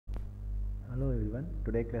Hello everyone,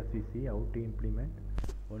 today class we see how to implement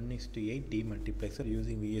 1:8 demultiplexer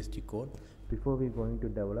using VHDL code. Before we going to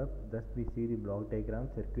develop, just we see the block diagram,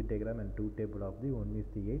 circuit diagram and truth table of the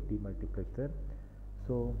 1:8 demultiplexer.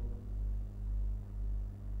 So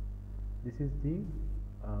this is the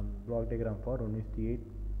block diagram for 1:8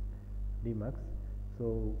 demux. So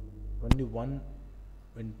only one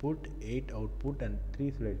input, 8 output and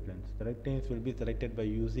 3 select lines. Select lines will be selected by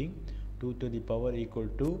using 2 to the power equal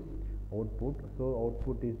to output. So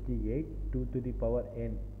output is the 8, 2 to the power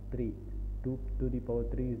n 3, 2 to the power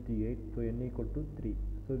 3 is the 8, so n equal to 3.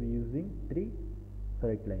 So we using 3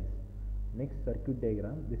 select lines. Next circuit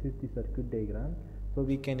diagram, this is the circuit diagram. So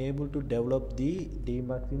we can able to develop the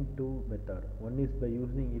demux in two methods. One is by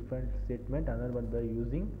using if and statement, another one by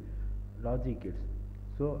using logic gates.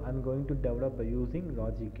 So I am going to develop by using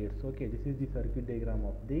logic gates. Okay, this is the circuit diagram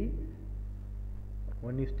of the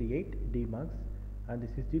 1:8 demux, and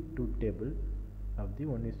this is the truth table of the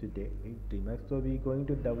 1:8 demux. So we are going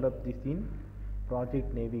to develop this in project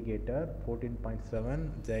navigator 14.7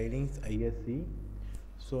 Xilinx ISC.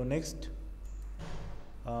 So next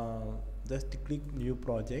just click new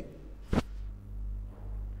project.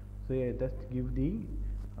 So yeah, just give the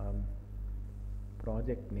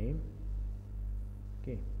project name.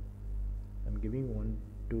 Okay, I'm giving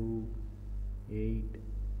 1:8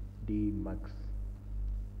 demux.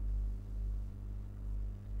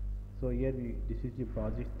 So here this is the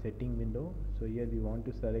project setting window. So here we want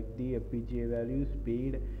to select the FPGA value,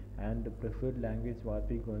 speed and preferred language what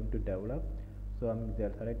we going to develop. So I'm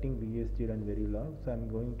selecting VHDL and Verilog. So I'm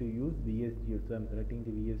going to use VHDL. So I'm selecting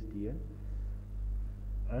the VHDL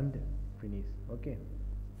and finish. Okay.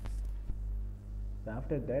 So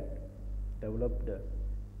after that, develop the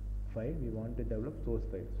file. We want to develop source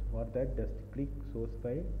files. For that, just click source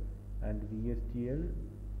file and VHDL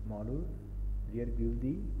module. Here give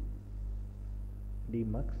the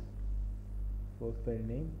demux source file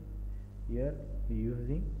name. Here we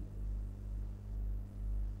using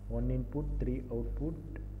 1 input, 3 output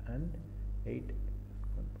and 8.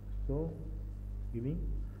 So giving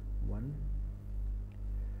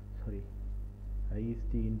I is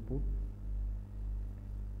the input,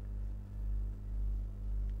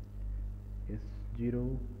 S0,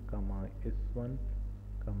 S1,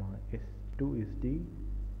 S2 is the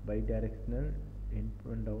bidirectional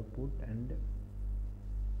input and output, and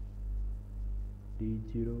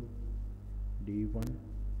D0, D1,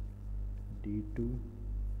 D2,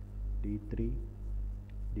 D3,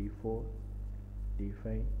 D4, D5,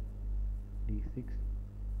 D6,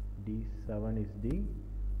 D7 is the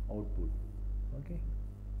output. Okay,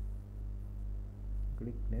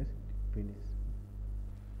 click next, finish.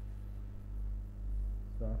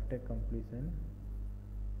 So after completion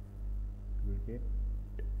we will get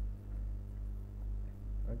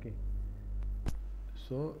okay.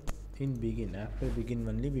 So after begin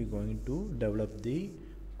only we are going to develop the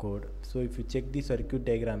code. So if you check the circuit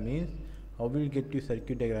diagram means how we will get to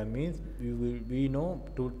circuit diagram means we know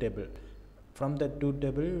truth table. From that truth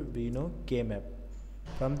table we know K map.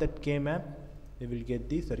 From that K map we will get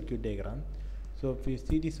the circuit diagram. So if you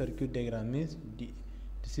see the circuit diagram means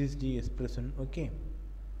this is the expression. Okay,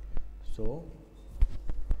 so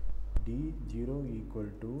D0 equal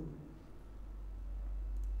to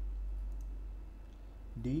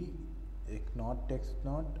D not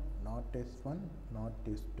x0, not s1, not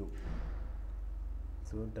s2.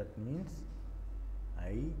 So that means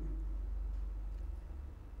I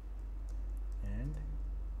and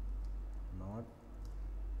not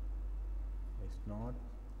s0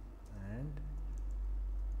 and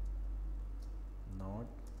not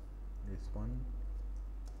s1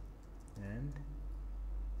 and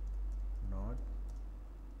not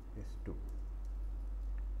s2.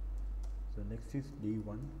 So next is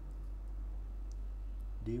D1.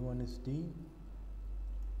 D1 is the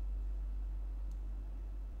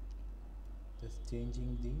just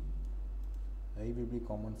changing the I will be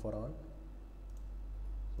common for all.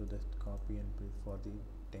 So just copy and paste for the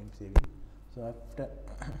time saving. So after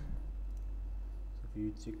so if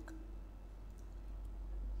you check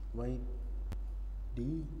why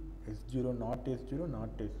D S0 not S0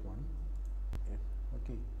 not S1. Yes.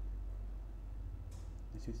 Okay,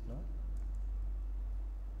 this is not.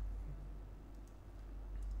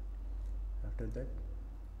 After that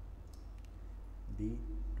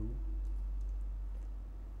D2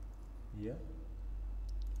 here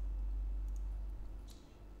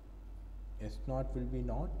S0 will be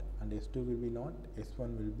not and S2 will be not,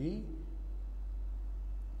 S1 will be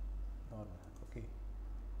normal. Okay,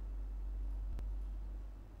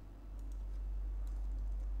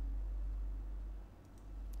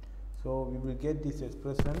 so we will get this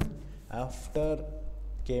expression after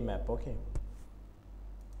K-map. Okay,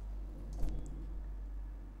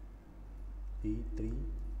 D3.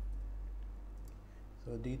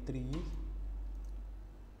 So D3 is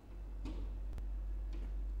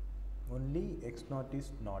only x0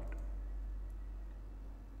 is not.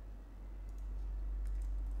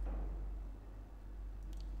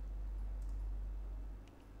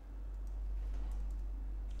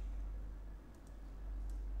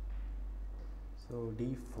 So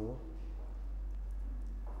D4.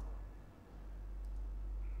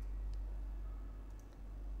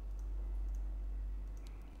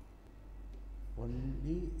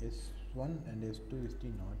 Only S1 and S2 is the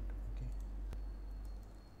not. Okay.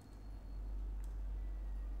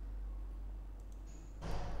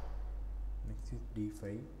 Next is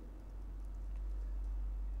D5.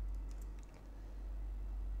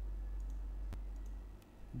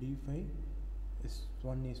 D5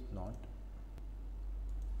 S1 is not.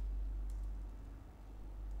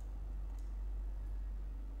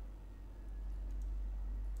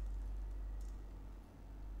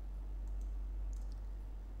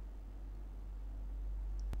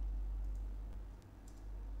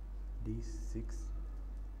 D6.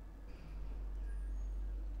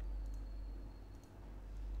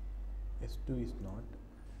 S2 is not.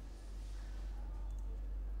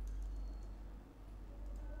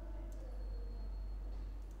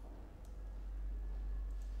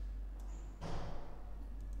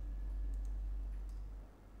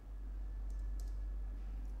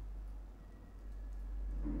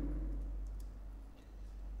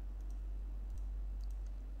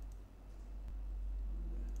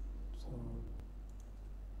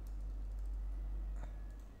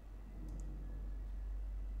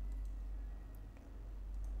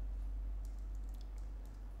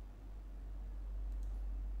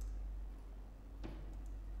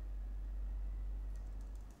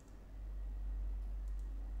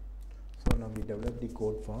 So now we develop the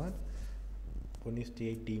code for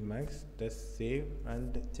 1:8 Dmax. Just save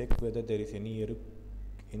and check whether there is any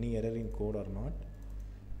error in code or not.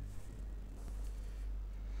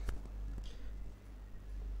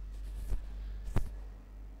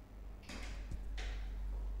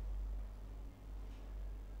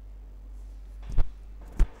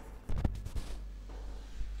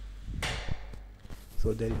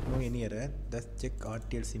 So there is no any error. Just check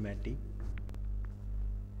RTL semantic.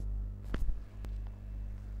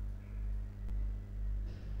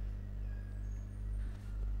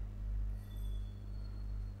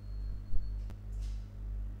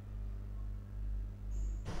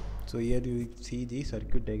 So here you see the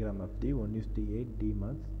circuit diagram of the 1:8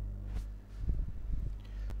 Dmax.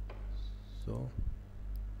 So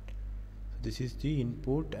this is the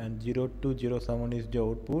input and 0207 is the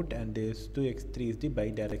output, and S2X3 is the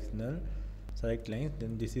bidirectional select lines.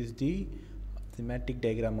 Then this is the schematic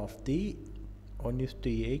diagram of the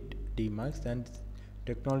 1:8 Dmax, and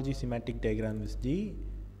technology schematic diagram is the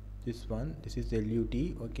this one. This is LUT.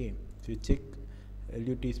 Okay, so you check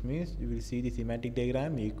LUT means you will see the schematic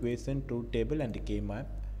diagram, equation, truth table, and the K-map.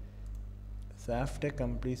 So after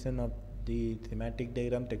completion of the schematic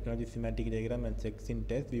diagram, technology schematic diagram, and check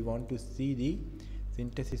syntax, we want to see the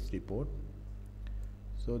synthesis report.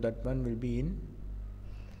 So that one will be in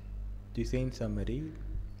design summary.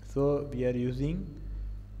 So we are using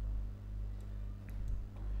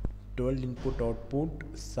 12 input output,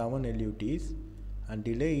 7 LUTs, and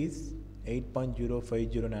delay is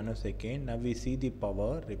 8.050 nanosecond. Now we see the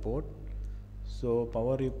power report. So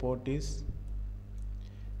power report is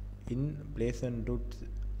in place and route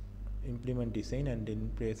implement design, and in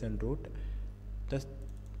place and route just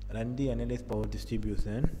run the analyze power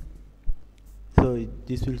distribution. So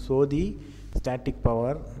this will show the static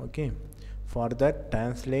power. Okay, for that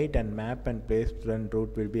translate and map and place run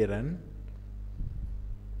route will be run.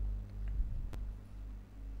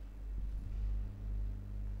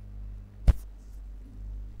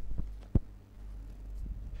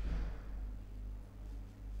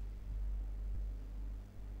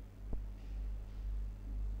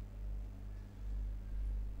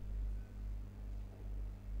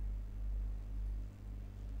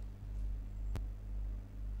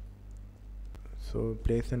 So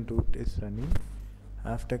place and route is running.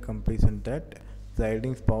 After completion that, the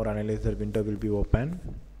Xilinx power analyzer window will be open.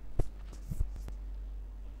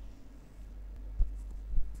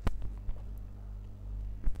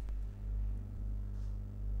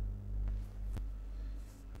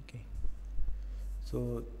 Okay,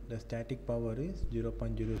 so the static power is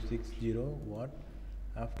 0.060 watt.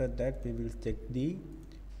 After that we will check the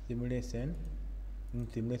simulation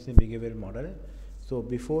behavior model. So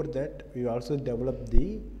before that we also develop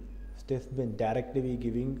the test bench. Directly we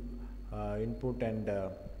giving input and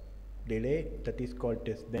delay, that is called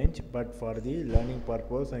test bench, but for the learning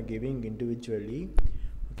purpose I'm giving individually.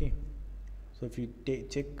 Okay, so if you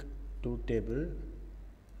check truth table,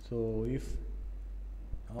 so if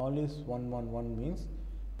all is 111 means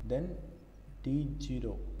then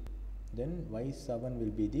D0, then Y7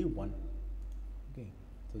 will be the 1. Okay,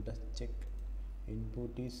 so just check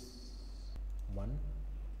input is 1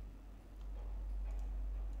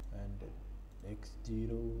 and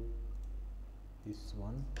X0 is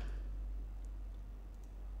 1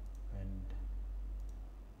 and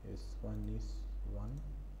S1 is 1,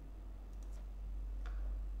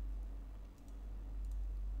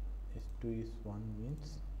 S2 is 1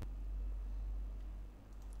 means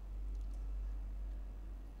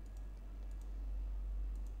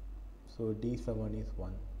so D7 is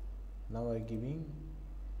 1. Now I giving,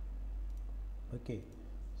 okay,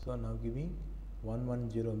 so now giving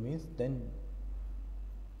 110 means then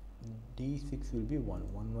D6 will be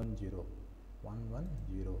 1, 110,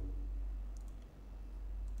 110.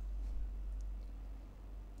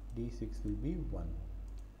 D6 will be 1.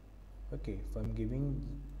 Okay, if I'm giving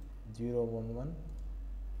 0 1 1,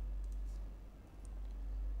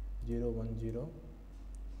 0 1 0,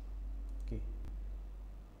 okay,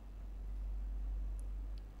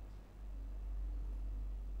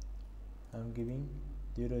 I'm giving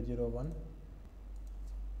 0 0 1,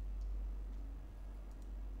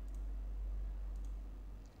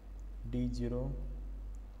 D0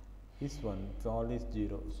 is 1, so all is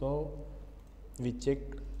 0. So we check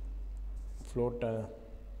float,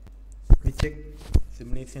 we check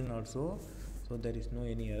simulation also, so there is no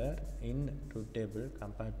any error in truth table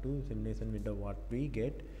compared to simulation window what we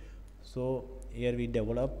get. So here we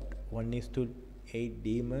developed 1:8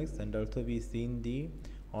 DMX, and also we seen the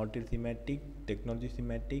auto thematic, technology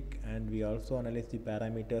thematic, and we also analyze the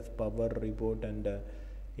parameters, power, report, and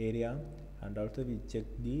area, and also we check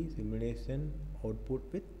the simulation output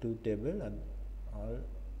with truth table, and all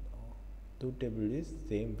truth table is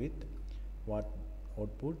same with what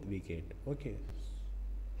output we get. Okay,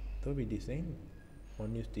 so we design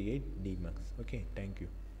 1:8 DMAX. Okay, thank you.